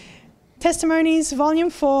 Testimonies, Volume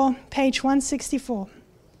 4, page 164.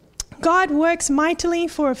 God works mightily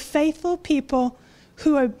for a faithful people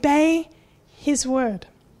who obey his word.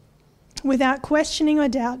 Without questioning or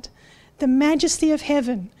doubt, the majesty of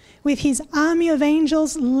heaven with his army of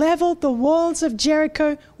angels leveled the walls of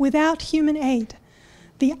Jericho without human aid.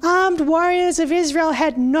 The armed warriors of Israel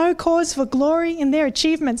had no cause for glory in their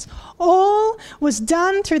achievements. All was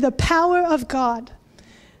done through the power of God.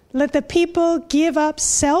 Let the people give up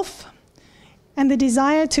self and the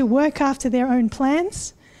desire to work after their own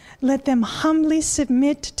plans. Let them humbly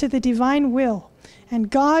submit to the divine will,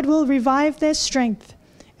 and God will revive their strength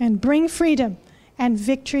and bring freedom and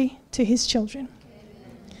victory to his children.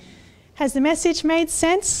 Has the message made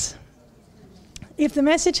sense? If the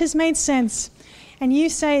message has made sense, and you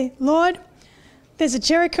say, Lord, there's a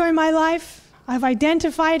Jericho in my life, I've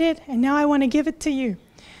identified it, and now I want to give it to you.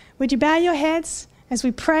 Would you bow your heads as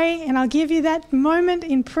we pray, and I'll give you that moment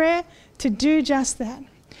in prayer to do just that.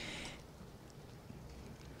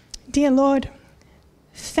 Dear Lord,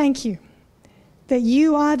 thank you that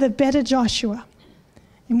you are the better Joshua.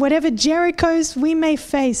 And whatever Jerichos we may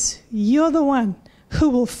face, you're the one who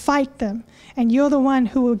will fight them, and you're the one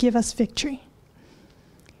who will give us victory.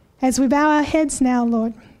 As we bow our heads now,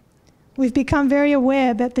 Lord, we've become very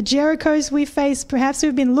aware that the Jerichos we face, perhaps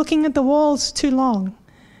we've been looking at the walls too long.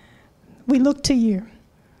 We look to you,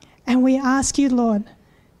 and we ask you, Lord,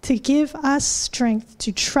 to give us strength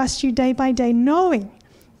to trust you day by day, knowing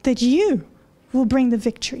that you will bring the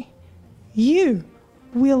victory. You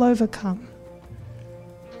will overcome.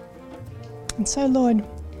 And so, Lord,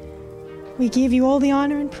 we give you all the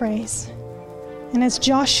honor and praise. And as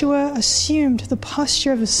Joshua assumed the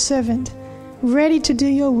posture of a servant, ready to do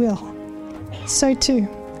your will, so too,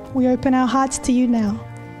 we open our hearts to you now.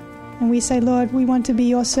 And we say, Lord, we want to be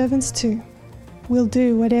your servants too. We'll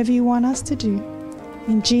do whatever you want us to do.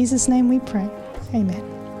 In Jesus' name we pray.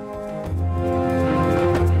 Amen.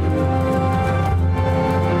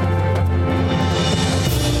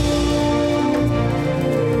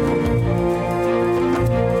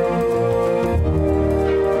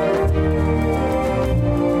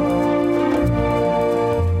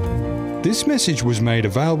 This message was made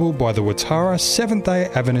available by the Waitara Seventh-day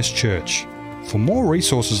Adventist Church. For more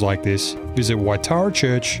resources like this, visit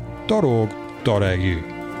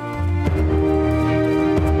waitarachurch.org.au.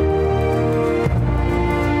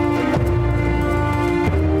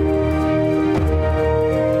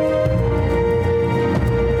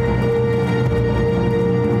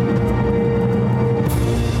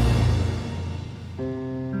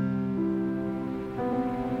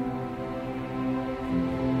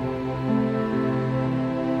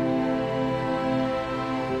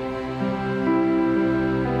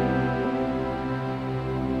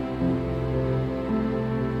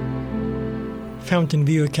 Fountain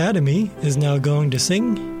View Academy is now going to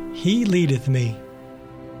sing He Leadeth Me.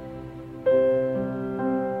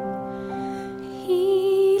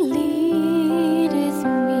 He leadeth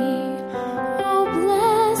me, O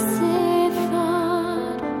blessed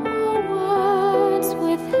thought, O words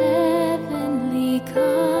with heavenly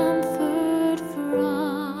comfort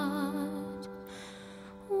fraught.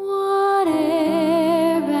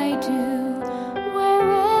 Whate'er I do,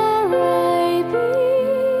 where'er I be,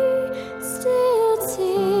 still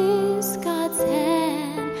 'tis God's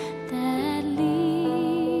hand that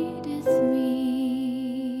leadeth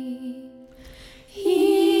me.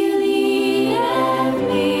 He leadeth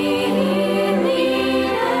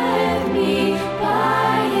me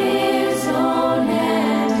by His own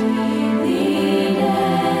hand. He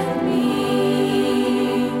leadeth me.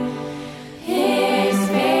 His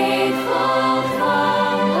faithful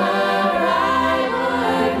follower I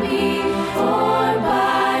would be, for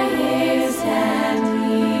by His hand He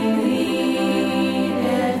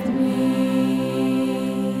leadeth me.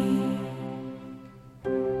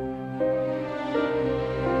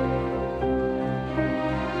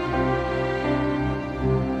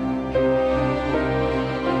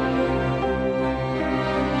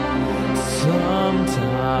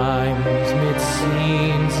 Sometimes mid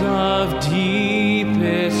scenes of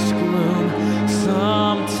deepest gloom,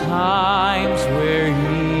 sometimes where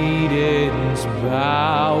Eden's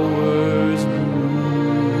bowers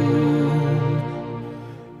bloom,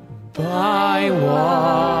 by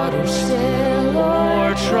water still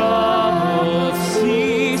or troubled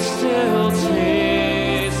sea, still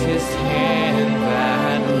 'tis His hand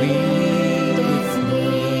that leadeth me.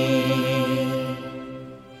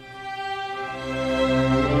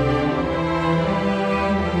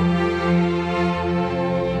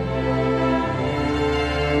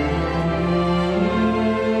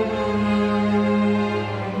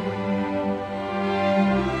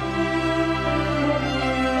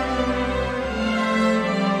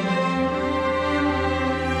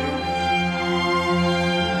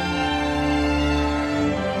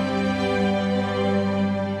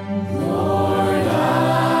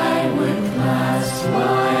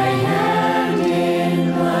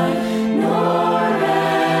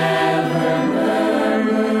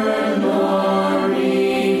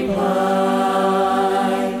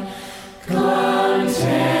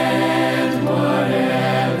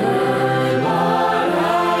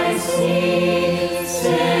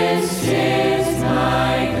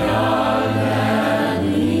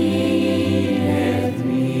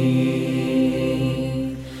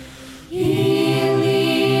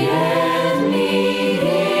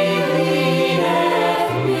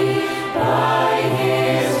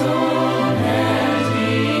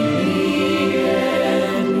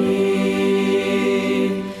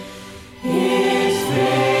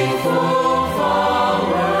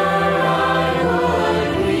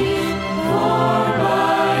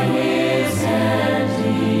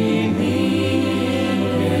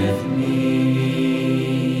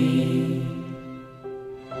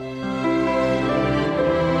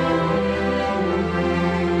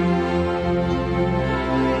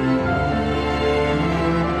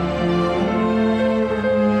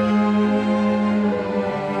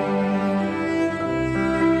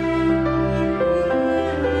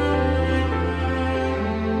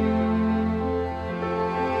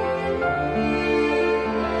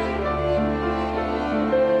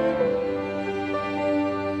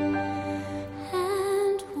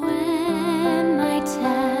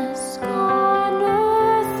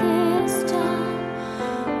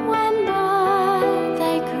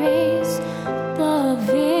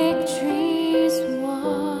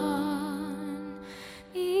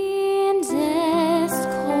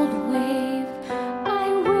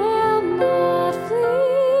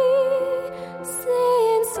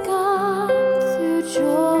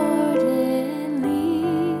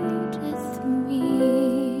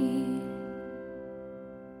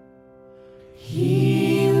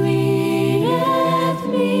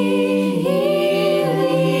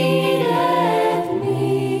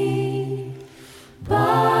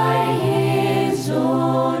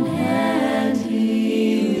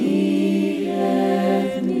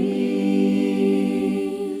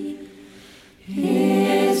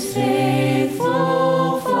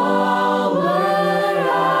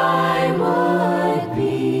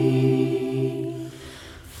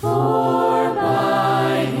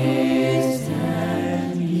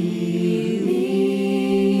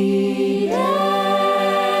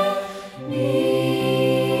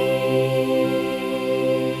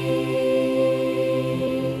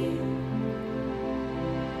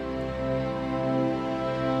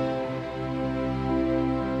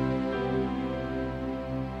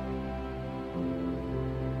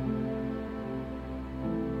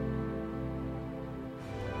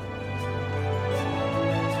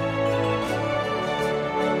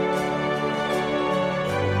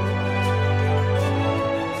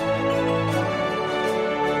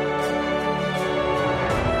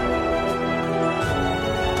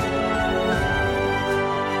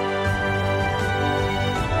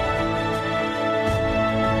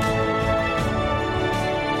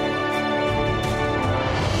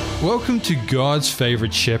 Welcome to God's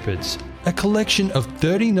Favourite Shepherds, a collection of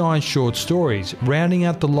 39 short stories rounding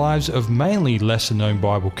out the lives of mainly lesser-known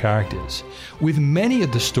Bible characters, with many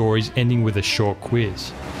of the stories ending with a short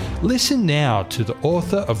quiz. Listen now to the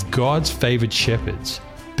author of God's Favourite Shepherds,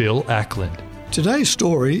 Bill Ackland. Today's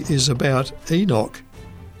story is about Enoch,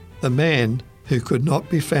 the man who could not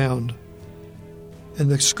be found. And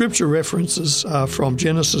the scripture references are from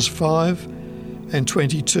Genesis 5 and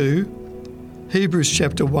 22, Hebrews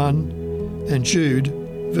chapter 1 and Jude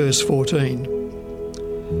verse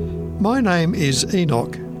 14. My name is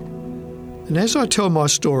Enoch, and as I tell my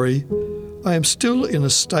story, I am still in a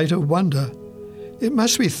state of wonder. It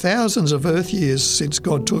must be thousands of earth years since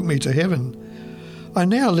God took me to heaven. I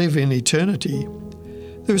now live in eternity.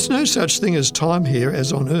 There is no such thing as time here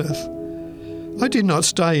as on earth. I did not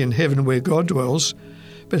stay in heaven where God dwells,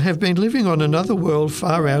 but have been living on another world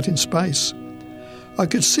far out in space. I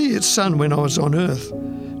could see its sun when I was on earth,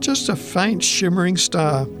 just a faint shimmering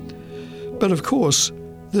star. But of course,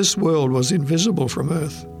 this world was invisible from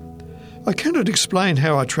earth. I cannot explain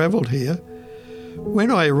how I travelled here. When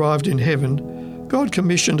I arrived in heaven, God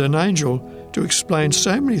commissioned an angel to explain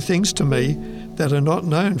so many things to me that are not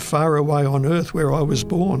known far away on earth where I was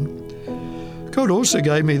born. God also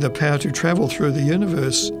gave me the power to travel through the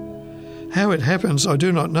universe. How it happens, I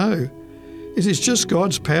do not know. It is just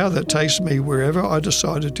God's power that takes me wherever I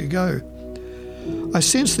decided to go. I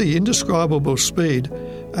sense the indescribable speed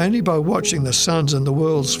only by watching the suns and the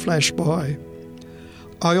worlds flash by.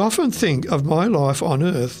 I often think of my life on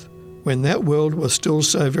earth when that world was still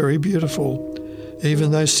so very beautiful,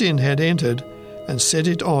 even though sin had entered and set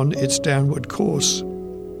it on its downward course.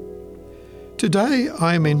 Today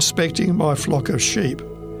I am inspecting my flock of sheep.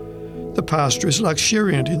 The pasture is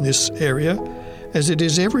luxuriant in this area, as it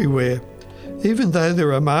is everywhere, even though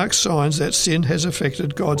there are marked signs that sin has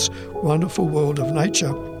affected God's wonderful world of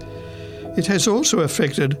nature. It has also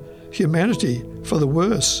affected humanity for the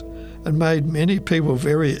worse and made many people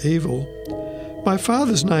very evil. My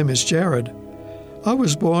father's name is Jared. I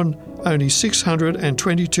was born only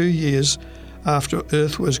 622 years after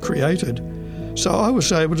Earth was created, so I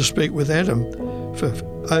was able to speak with Adam for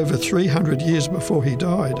over 300 years before he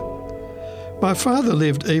died. My father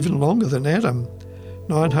lived even longer than Adam,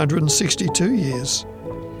 962 years.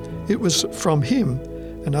 It was from him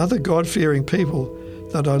and other God-fearing people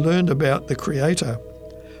that I learned about the Creator.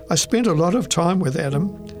 I spent a lot of time with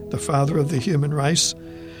Adam, the father of the human race,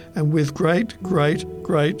 and with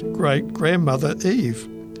great-great-great-great-grandmother Eve.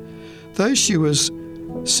 Though she was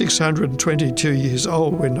 622 years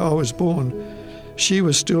old when I was born, she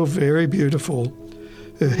was still very beautiful.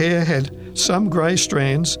 Her hair had some grey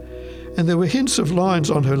strands, and there were hints of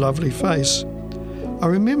lines on her lovely face. I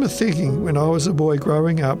remember thinking when I was a boy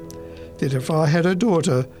growing up that if I had a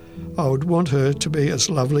daughter, I would want her to be as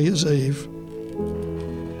lovely as Eve.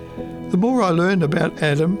 The more I learned about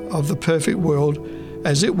Adam, of the perfect world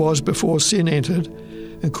as it was before sin entered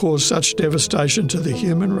and caused such devastation to the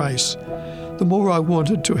human race, the more I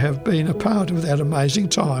wanted to have been a part of that amazing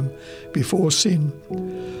time before sin.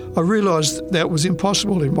 I realised that was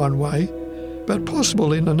impossible in one way, but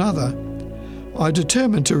possible in another. I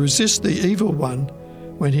determined to resist the evil one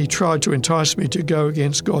when he tried to entice me to go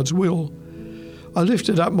against God's will. I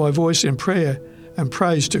lifted up my voice in prayer and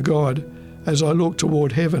praise to God as I looked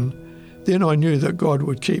toward heaven. Then I knew that God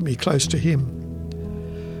would keep me close to him.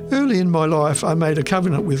 Early in my life, I made a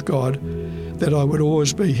covenant with God that I would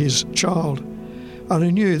always be his child, and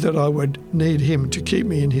I knew that I would need him to keep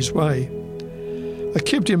me in his way. I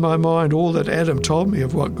kept in my mind all that Adam told me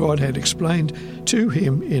of what God had explained to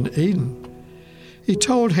him in Eden. He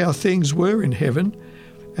told how things were in heaven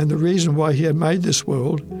and the reason why he had made this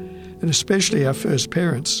world, and especially our first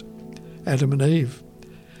parents, Adam and Eve.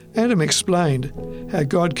 Adam explained how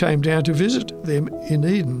God came down to visit them in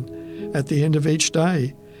Eden at the end of each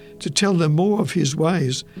day to tell them more of his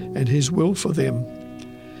ways and his will for them.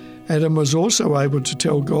 Adam was also able to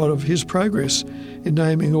tell God of his progress in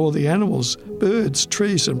naming all the animals, birds,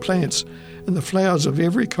 trees and plants, and the flowers of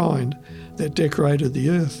every kind that decorated the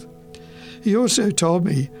earth. He also told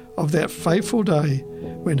me of that fateful day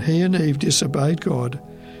when he and Eve disobeyed God,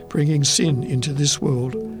 bringing sin into this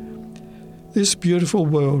world. This beautiful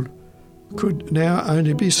world could now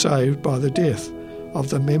only be saved by the death of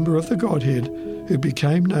the member of the Godhead who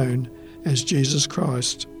became known as Jesus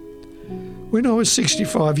Christ. When I was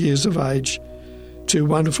 65 years of age, two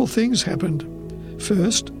wonderful things happened.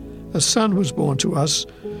 First, a son was born to us,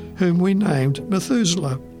 whom we named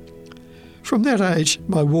Methuselah. From that age,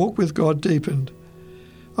 my walk with God deepened.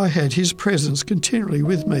 I had his presence continually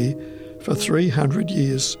with me for 300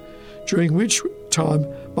 years, during which time,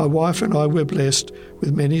 my wife and I were blessed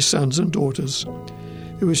with many sons and daughters.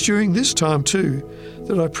 It was during this time too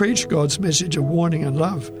that I preached God's message of warning and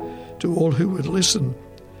love to all who would listen.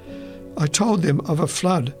 I told them of a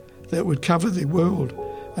flood that would cover the world,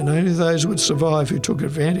 and only those would survive who took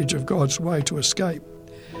advantage of God's way to escape.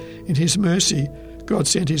 In His mercy, God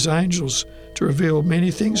sent His angels to reveal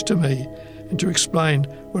many things to me and to explain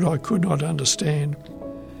what I could not understand.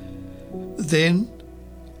 Then,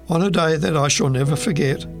 on a day that I shall never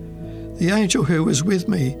forget, the angel who was with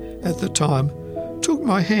me at the time took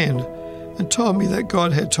my hand and told me that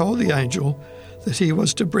God had told the angel that he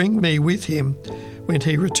was to bring me with him when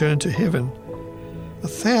he returned to heaven.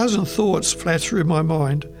 1,000 thoughts flashed through my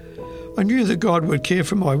mind. I knew that God would care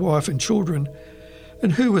for my wife and children,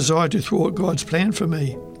 and who was I to thwart God's plan for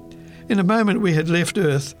me? In a moment we had left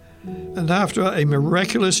Earth, and after a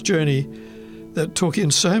miraculous journey that took in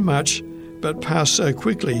so much but passed so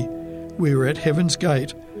quickly, we were at Heaven's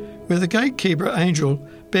Gate, where the gatekeeper angel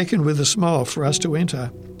beckoned with a smile for us to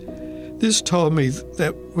enter. This told me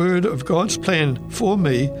that word of God's plan for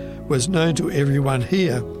me was known to everyone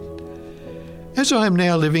here. As I am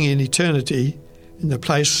now living in eternity, in the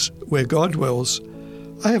place where God dwells,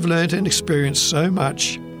 I have learned and experienced so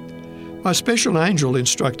much. My special angel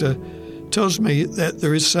instructor tells me that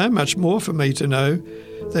there is so much more for me to know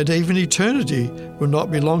that even eternity will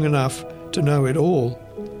not be long enough to know it all.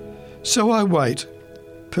 So I wait,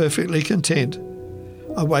 perfectly content.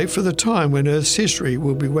 I wait for the time when Earth's history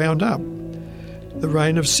will be wound up. The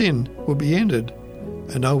reign of sin will be ended,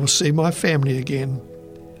 and I will see my family again.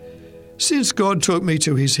 Since God took me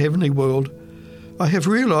to His heavenly world, I have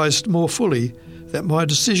realised more fully that my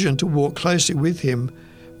decision to walk closely with Him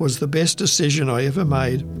was the best decision I ever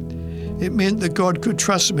made. It meant that God could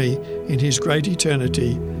trust me in His great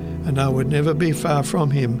eternity, and I would never be far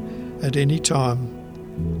from Him at any time.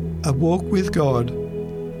 A walk with God,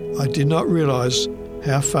 I did not realise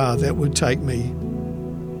how far that would take me.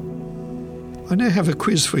 I now have a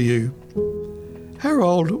quiz for you. How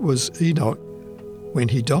old was Enoch when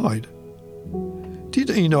he died? Did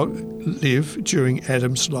Enoch live during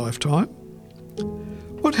Adam's lifetime?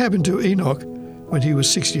 What happened to Enoch when he was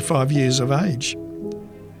 65 years of age?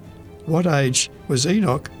 What age was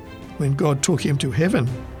Enoch when God took him to heaven?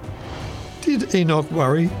 Did Enoch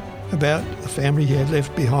worry about the family he had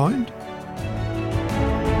left behind?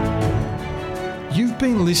 You've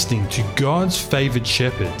been listening to God's Favoured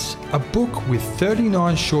Shepherds, a book with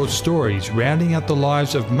 39 short stories rounding out the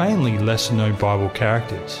lives of mainly lesser-known Bible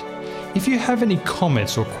characters. If you have any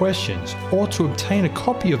comments or questions, or to obtain a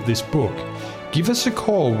copy of this book, give us a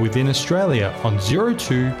call within Australia on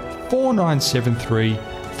 02 4973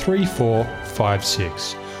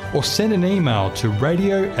 3456 or send an email to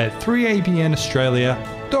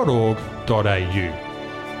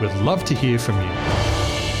radio@3abnaustralia.org.au. We'd love to hear from you.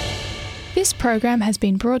 This program has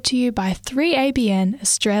been brought to you by 3ABN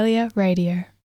Australia Radio.